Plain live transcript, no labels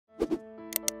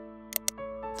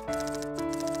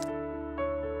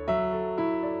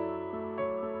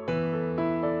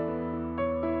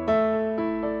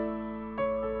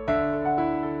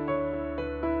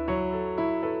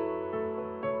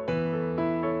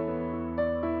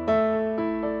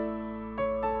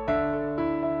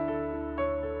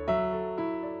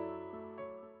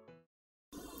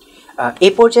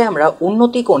এই পর্যায়ে আমরা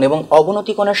উন্নতি কোণ এবং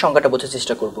অবনতি কোণের সংজ্ঞাটা বোঝার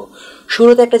চেষ্টা করব।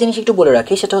 শুরুতে একটা জিনিস একটু বলে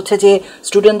রাখি, সেটা হচ্ছে যে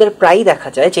স্টুডেন্টদের প্রায়ই দেখা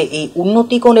যায় যে এই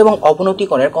উন্নতি কোণ এবং অবনতি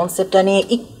কোণের কনসেপ্টটা নিয়ে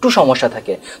একটু সমস্যা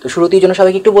থাকে। তো শুরুতেই জন্য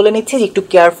সবাইকে একটু বলে নিচ্ছি যে একটু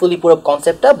কেয়ারফুলি পুরো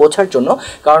কনসেপ্টটা বোঝার জন্য,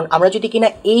 কারণ আমরা যদি কিনা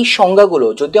এই সংজ্ঞাগুলো,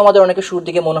 যদিও আমাদের অনেকে শুরুর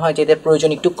দিকে মনে হয় যে এদের প্রয়োজন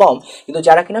একটু কম, কিন্তু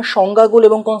যারা কিনা সংজ্ঞাগুলো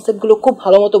এবং কনসেপ্টগুলো খুব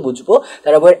ভালো মতো বুঝবো,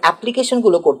 তারা বইয়ের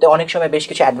অ্যাপ্লিকেশনগুলো করতে অনেক সময় বেশ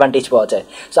কিছু অ্যাডভান্টেজ পাওয়া যায়।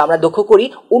 তো আমরা লক্ষ্য করি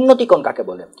উন্নতি কোণ কাকে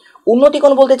বলে। উন্নতি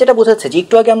কোণ বলতে যেটা বোঝাচ্ছে যে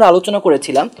একটু আগে আমরা আলোচনা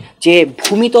করেছিলাম যে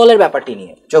ভূমিতলের ব্যাপারটি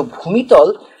নিয়ে। যে ভূমিতল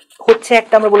হচ্ছে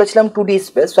একটা, আমরা বলেছিলাম 2D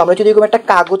স্পেস। তো আমরা যদি এরকম একটা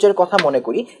কাগজের কথা মনে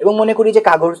করি এবং মনে করি যে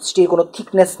কাগজটির কোনো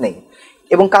থিকনেস নেই,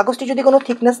 এবং কাগজটি যদি কোনো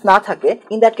থিকনেস না থাকে,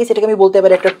 ইন দ্যাট কেস এটাকে আমি বলতে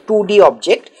পারি একটা 2D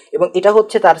অবজেক্ট, এবং এটা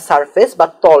হচ্ছে তার সারফেস বা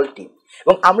তলটি।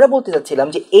 এবং আমরা বলতে চাচ্ছিলাম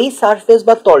যে এই সারফেস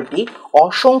বা তলটি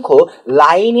অসংখ্য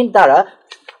লাইনের দ্বারা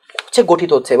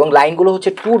গঠিত হচ্ছে, এবং লাইনগুলো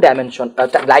হচ্ছে 2 ডাইমেনশন,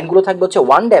 লাইনগুলো থাকবে হচ্ছে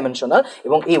 1 ডাইমেনশনাল,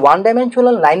 এবং এই 1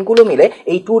 ডাইমেনশনাল লাইনগুলো মিলে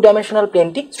এই 2 ডাইমেনশনাল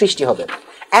প্লেনটি সৃষ্টি হবে।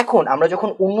 এখন আমরা যখন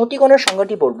উন্নতি কোণের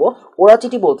সংজ্ঞাটি পড়বো, ওরা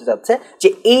যেটি বলতে চাচ্ছে যে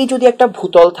এই যদি একটা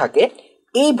ভূতল থাকে,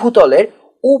 এই ভূতলের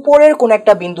উপরের কোন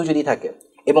একটা বিন্দু যদি থাকে,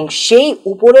 এবং সেই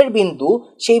উপরের বিন্দু,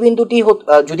 সেই বিন্দুটি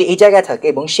যদি এই জায়গায় থাকে,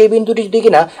 এবং সেই বিন্দুটি যদি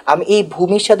কিনা আমি এই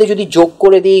ভূমির সাথে যদি যোগ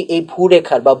করে দিই এই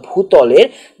ভূরেখার বা ভূতলের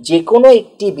যে কোনো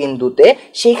একটি বিন্দুতে,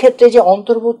 সেই ক্ষেত্রে যে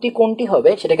অন্তর্বর্তী কোণটি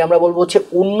হবে সেটাকে আমরা বলবো হচ্ছে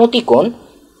উন্নতি কোণ।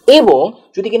 এবং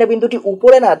যদি কিনা বিন্দুটি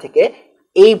উপরে না থেকে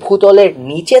এই ভূতলের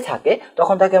নিচে থাকে,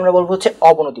 তখন তাকে আমরা বলবো হচ্ছে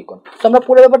অবনতি কোণ। তো আমরা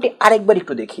পুরো ব্যাপারটি আরেকবার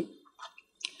একটু দেখি।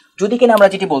 যদি কিনা আমরা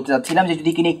যেটি বলতে চাচ্ছিলাম যে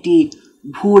যদি কিনা একটি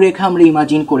ভূরেখা আমরা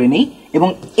ইমাজিন করে নেই, এবং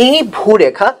এই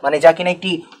ভূরেখা মানে যা কিনা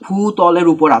একটি ভূতলের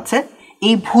উপর আছে,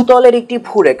 এই ভূতলের একটি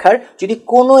ভূরেখার যদি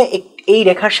কোনো এই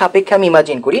রেখার সাপেক্ষে আমি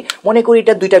ইমাজিন করি, মনে করি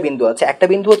এটা দুইটা বিন্দু আছে, একটা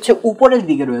বিন্দু হচ্ছে উপরের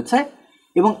দিকে রয়েছে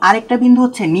এবং আরেকটা বিন্দু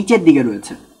হচ্ছে নিচের দিকে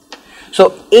রয়েছে। সো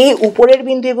এই উপরের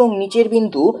বিন্দু এবং নিচের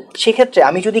বিন্দু, সেক্ষেত্রে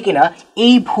আমি যদি কিনা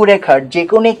এই ভূরেখার যে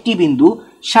কোনো একটি বিন্দু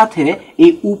সাথে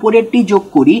এই উপরেরটি যোগ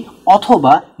করি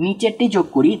অথবা নিচেরটি যোগ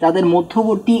করি, তাদের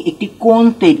মধ্যবর্তী একটি কোণ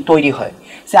তৈরি হয়।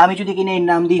 সে আমি যদি কিনা এর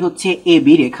নাম দিই হচ্ছে এ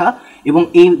বি রেখা, এবং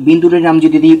এই বিন্দুটির নাম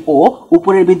যদি দিই ও,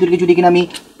 উপরের বিন্দুটিকে যদি কিনা আমি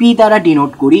পি দ্বারা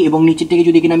ডিনোট করি এবং নিচেরটিকে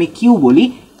যদি কিনা আমি কিউ বলি,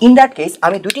 ইন দ্যাট কেস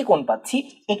আমি দুটি কোণ পাচ্ছি।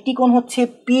 একটি কোণ হচ্ছে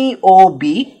পি ও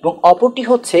বি এবং অপরটি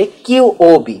হচ্ছে কিউ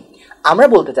ও বি। আমরা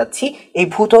বলতে চাচ্ছি এই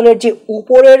ভূতলের যে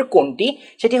উপরের কোণটি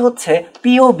সেটি হচ্ছে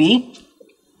পিওবি,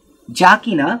 যা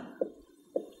কিনা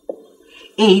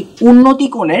এই উন্নতি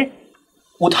কোণের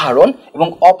উদাহরণ, এবং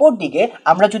অপর দিকে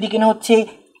আমরা যদি কিনা হচ্ছে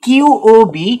কিউ ও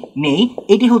বি নেই,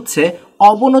 এটি হচ্ছে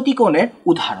অবনতি কোণের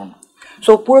উদাহরণ।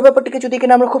 সো পুরো ব্যাপারটাকে যদি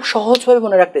কিনা আমরা খুব সহজভাবে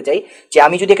মনে রাখতে চাই যে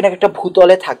আমি যদি এখানে একটা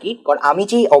ভূতলে থাকি, কারণ আমি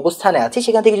যেই অবস্থানে আছি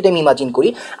সেখান থেকে যদি আমি ইমাজিন করি,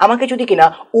 আমাকে যদি কিনা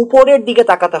উপরের দিকে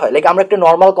তাকাতে হয়, লাইক আমরা একটা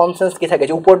নর্মাল কনসেন্স কি থাকে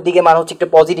যে উপর দিকে মানে হচ্ছে একটা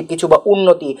পজিটিভ কিছু বা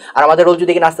উন্নতি, আর আমাদের রোল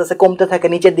যদি কিনা আস্তে আস্তে কমতে থাকে,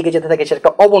 নিচের দিকে যেতে থাকে, সেটা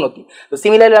একটা অবনতি। তো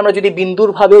সিমিলারলি আমরা যদি বিন্দুর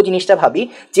ভাবেও জিনিসটা ভাবি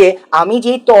যে আমি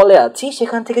যেই তলে আছি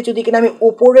সেখান থেকে যদি কিনা আমি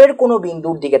উপরের কোনো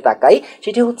বিন্দুর দিকে তাকাই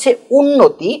সেটি হচ্ছে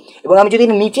উন্নতি, এবং আমি যদি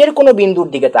নিচের কোনো বিন্দুর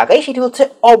দিকে তাকাই সেটি হচ্ছে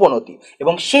অবনতি।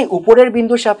 এবং সেই উপরের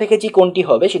বিন্দুর সাপেক্ষে যে কোণটি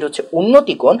হবে সেটা হচ্ছে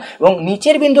উন্নতি কোণ, এবং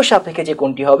নিচের বিন্দুর সাপেক্ষে যে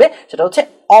কোণটি হবে সেটা হচ্ছে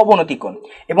অবনতি কোণ।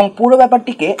 এবং পুরো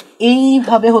ব্যাপারটিকে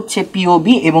এইভাবে হচ্ছে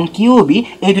পিওবি এবং কিউবি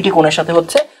এই দুটি কোণের সাথে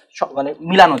হচ্ছে মানে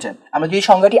মিলানো যায়। আমরা যদি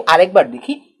সংজ্ঞাটি আরেকবার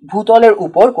দেখি, ভূতলের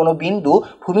উপর কোনো বিন্দু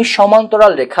ভূমির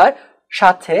সমান্তরাল রেখার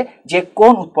সাথে যে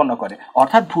কোণ উৎপন্ন করে,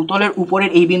 অর্থাৎ ভূতলের উপরের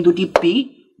এই বিন্দুটি পি,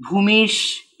 ভূমির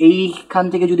এইখান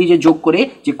থেকে যদি যে যোগ করে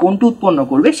যে কোণটি উৎপন্ন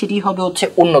করবে সেটি হবে হচ্ছে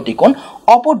উন্নতি কোণ।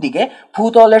 অপরদিকে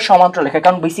ভূতলের সমান্তরাল রেখা,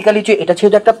 কারণ বেসিক্যালি যে এটা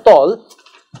যেহেতু একটা তল,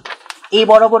 এই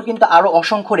বরাবর কিন্তু আরো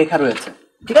অসংখ্য রেখা রয়েছে,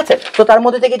 ঠিক আছে। তো তার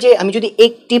মধ্যে থেকে যে আমি যদি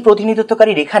একটি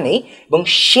প্রতিনিধিত্বকারী রেখা নেই এবং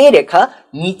সে রেখা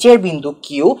নিচের বিন্দু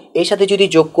কিউ এর সাথে যদি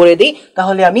যোগ করে দিই,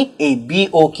 তাহলে আমি এই বি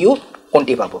ও কিউ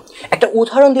কোনটি পাবো। একটা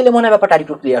উদাহরণ দিলে মনে হয় ব্যাপারটা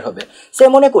আরেকটু ক্লিয়ার হবে। সে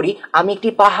মনে করি আমি একটি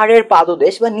পাহাড়ের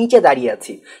পাদদেশ বা নিচে দাঁড়িয়ে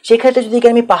আছি, সেক্ষেত্রে যদি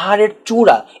আমি পাহাড়ের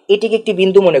চূড়া এটিকে একটি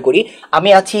বিন্দু মনে করি, আমি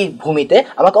আছি ভূমিতে,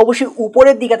 আমাকে অবশ্যই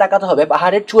উপরের দিকে তাকাতে হবে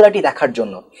পাহাড়ের চূড়াটি দেখার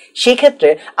জন্য। সেক্ষেত্রে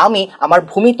আমি আমার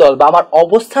ভূমিতল বা আমার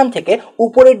অবস্থান থেকে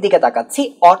উপরের দিকে তাকাচ্ছি,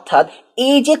 অর্থাৎ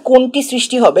এই যে কোণটি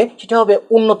সৃষ্টি হবে সেটা হবে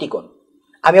উন্নতি কোণ।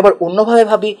 আমি আবার অন্যভাবে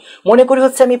ভাবি, মনে করি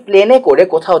হচ্ছে আমি প্লেনে করে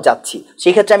কোথাও যাচ্ছি,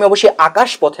 সেই ক্ষেত্রে আমি অবশ্যই আকাশ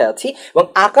পথে আছি, এবং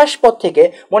আকাশ পথ থেকে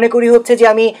মনে করি হচ্ছে যে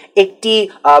আমি একটি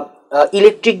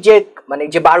ইলেকট্রিক যে মানে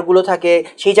যে বারগুলো থাকে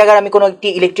সেই জায়গায় আমি কোনো একটি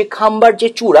ইলেকট্রিক খাম্বার যে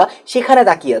চূড়া সেখানে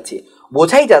তাকিয়ে আছি,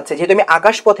 বোঝাই যাচ্ছে যেহেতু আমি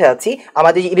আকাশ পথে আছি,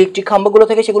 আমাদের যে ইলেকট্রিক খাম্বাগুলো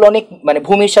থাকে সেগুলো অনেক মানে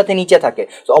ভূমির সাথে নিচে থাকে,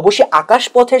 তো অবশ্যই আকাশ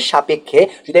পথের সাপেক্ষে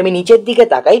যদি আমি নিচের দিকে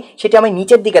তাকাই সেটা আমি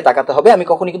নিচের দিকে তাকাতে হবে, আমি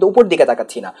কখনই কিন্তু উপর দিকে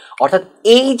তাকাচ্ছি না। অর্থাৎ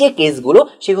এই যে কেসগুলো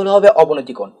সেগুলো হবে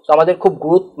অবনতি কোণ। তো আমাদের খুব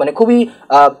মানে খুবই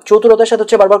চতুরতার সাথে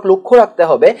হচ্ছে বারবার লক্ষ্য রাখতে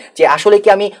হবে যে আসলে কি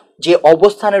আমি যে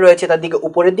অবস্থানে রয়েছে তার দিকে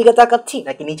উপরের দিকে তাকাচ্ছি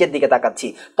নাকি নিচের দিকে তাকাচ্ছি,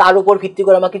 তার উপর ভিত্তি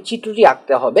করে আমাকে চিত্রটি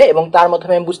আঁকতে হবে এবং তার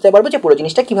মাধ্যমে আমি বুঝতে পারবো যে পুরো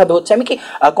জিনিসটা কিভাবে হচ্ছে আমি কি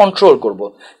কন্ট্রোল করব।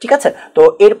 ঠিক আছে, তো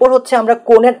এরপর হচ্ছে আমরা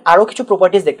কোণের আরো কিছু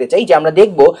প্রপার্টিজ দেখতে চাই, যে আমরা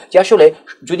দেখব যে আসলে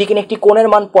যদি কিনা একটি কোণের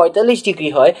মান 45 ডিগ্রি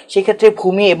হয় সেক্ষেত্রে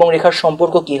ভূমি এবং রেখার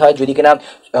সম্পর্ক কি হয়, যদি কিনা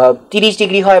 30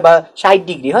 ডিগ্রি হয় বা 60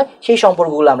 ডিগ্রি হয় সেই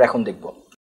সম্পর্কগুলো আমরা এখন দেখব।